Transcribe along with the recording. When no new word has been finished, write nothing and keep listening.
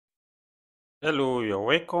Hello, you're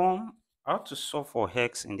welcome. How to solve for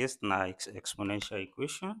x in this nice exponential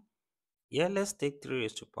equation? Here, let's take 3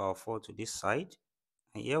 raised to power 4 to this side.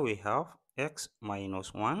 And here we have x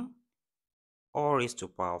minus 1, all raised to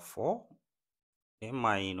power 4, then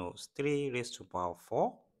minus 3 raised to power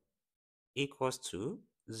 4 equals to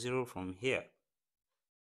 0 from here.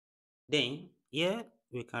 Then, here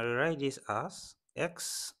we can rewrite this as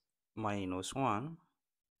x minus 1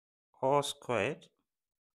 all squared,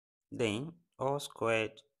 then all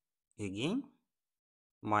squared again,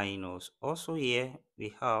 minus also here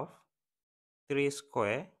we have 3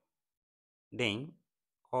 square, then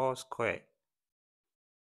all square.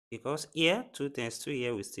 Because here 2 times 2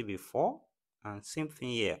 here will still be 4, and same thing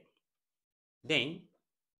here. Then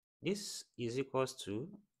this is equals to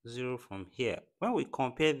 0 from here. When we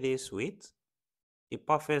compare this with the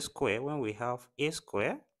perfect square, when we have a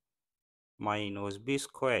square minus b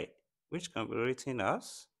squared, which can be written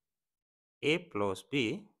as a plus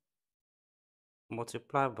b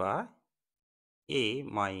multiplied by a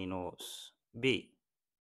minus b.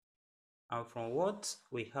 And from what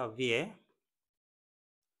we have here,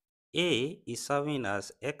 a is serving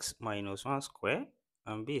as x minus 1 squared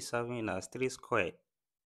and b is serving as 3 squared.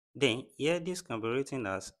 Then here this can be written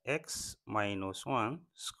as x minus 1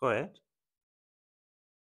 squared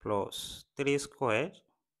plus 3 squared,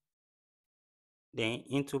 then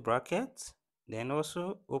into bracket, then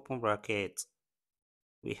also open bracket.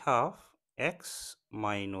 We have x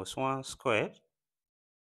minus 1 squared,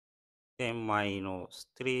 then minus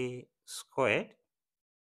 3 squared,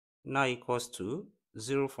 now equals to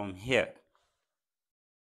 0 from here.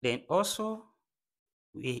 Then also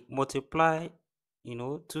we multiply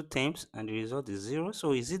 2 times and the result is 0.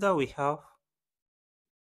 So it's either we have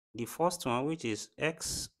the first one, which is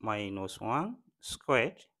x minus 1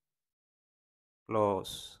 squared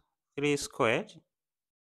plus 3 squared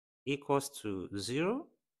equals to 0,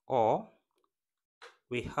 or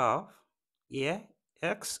we have here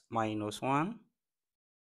x minus 1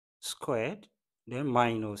 squared then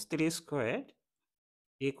minus 3 squared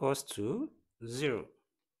equals to 0.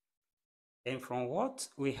 And from what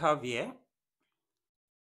we have here,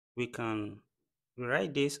 we can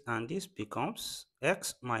rewrite this, and this becomes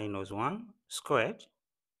x minus 1 squared,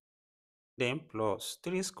 then plus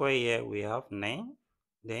 3 squared here we have 9,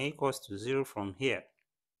 then equals to 0 from here.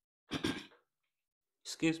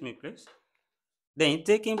 Excuse me, please. Then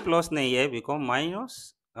taking plus 9 here become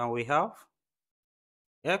minus, and we have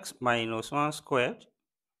x minus 1 squared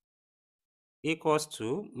equals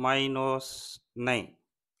to minus 9.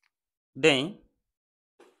 Then,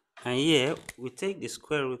 and here we take the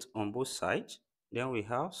square root on both sides, then we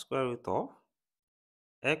have square root of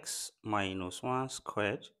x minus 1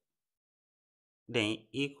 squared, then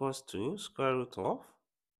equals to square root of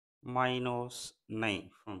minus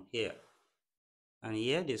 9 from here. And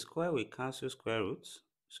here the square will cancel square roots,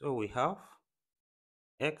 so we have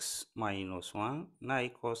x minus 1 now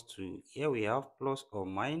equals to, here we have plus or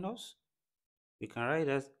minus, we can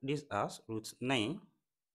write this as root 9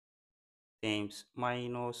 times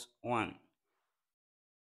minus 1.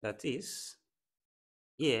 That is,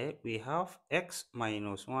 here we have x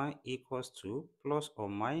minus 1 equals to plus or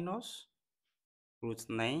minus root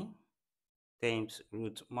 9 times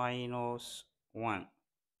root minus 1.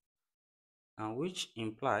 And which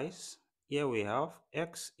implies, here we have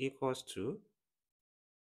x equals to,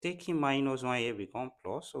 taking minus 1 here become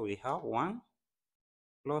plus, so we have 1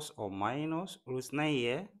 plus or minus root 9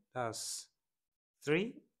 here, that's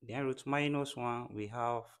 3, then root minus 1 we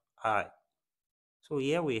have I. So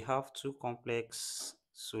here we have two complex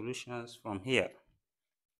solutions from here.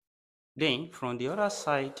 Then from the other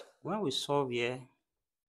side, when we solve here,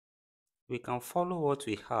 we can follow what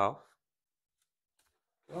we have.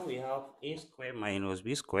 When we have a square minus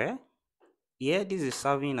b square, here this is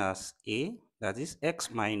serving as a, that is x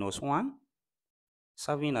minus 1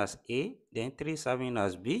 serving as a, then 3 serving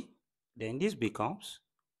as b, then this becomes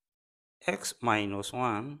x minus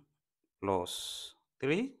 1 plus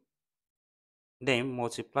 3, then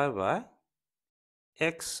multiply by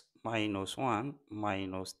x minus 1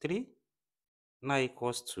 minus 3, now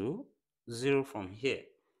equals to 0 from here.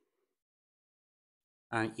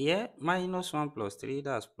 And here minus 1 plus 3,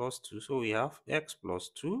 that's plus 2, so we have x plus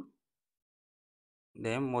 2,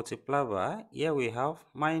 then multiply by, here we have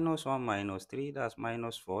minus 1 minus 3, that's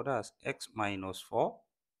minus 4, that's x minus 4,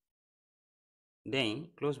 then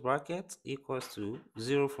close bracket equals to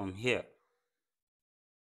 0 from here.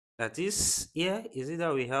 That is, here is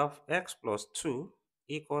either we have x plus 2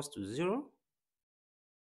 equals to 0,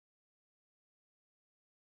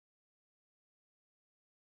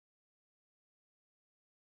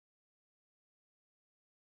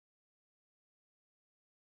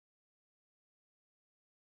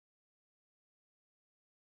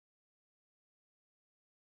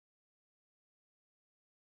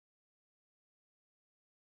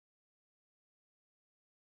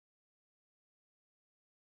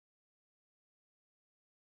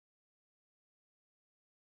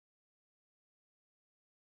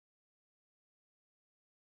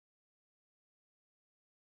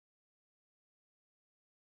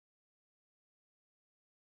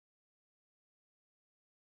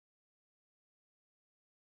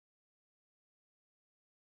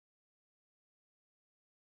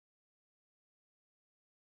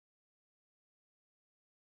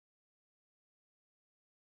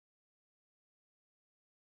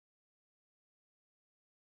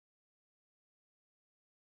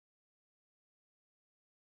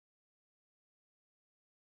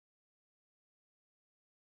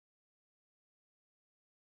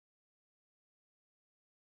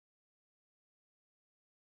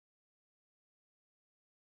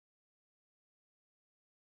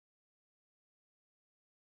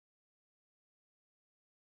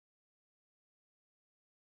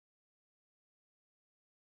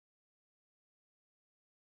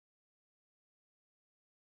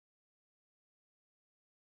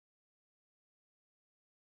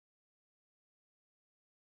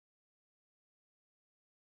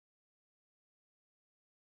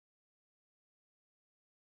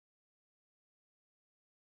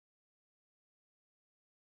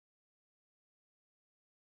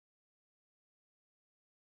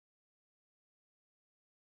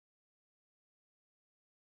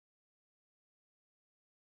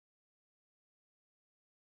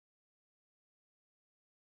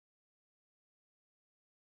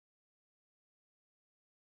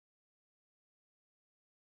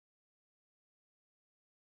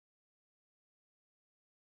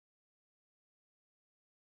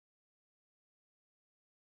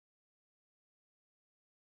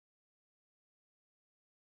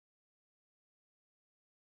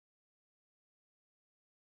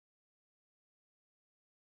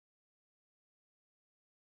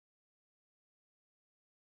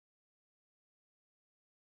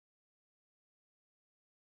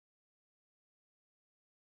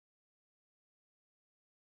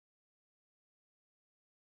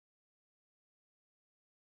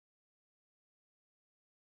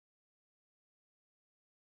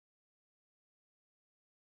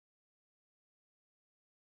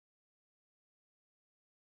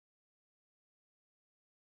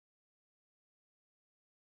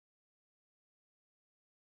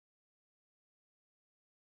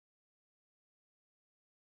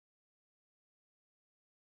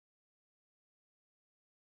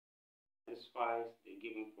 satisfies the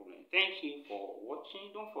given problem. Thank you for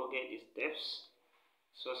watching. Don't forget the steps.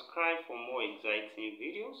 Subscribe for more exciting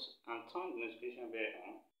videos and turn the notification bell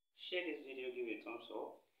on. Share this video, give it a thumbs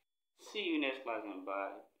up. See you next class and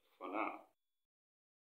bye for now.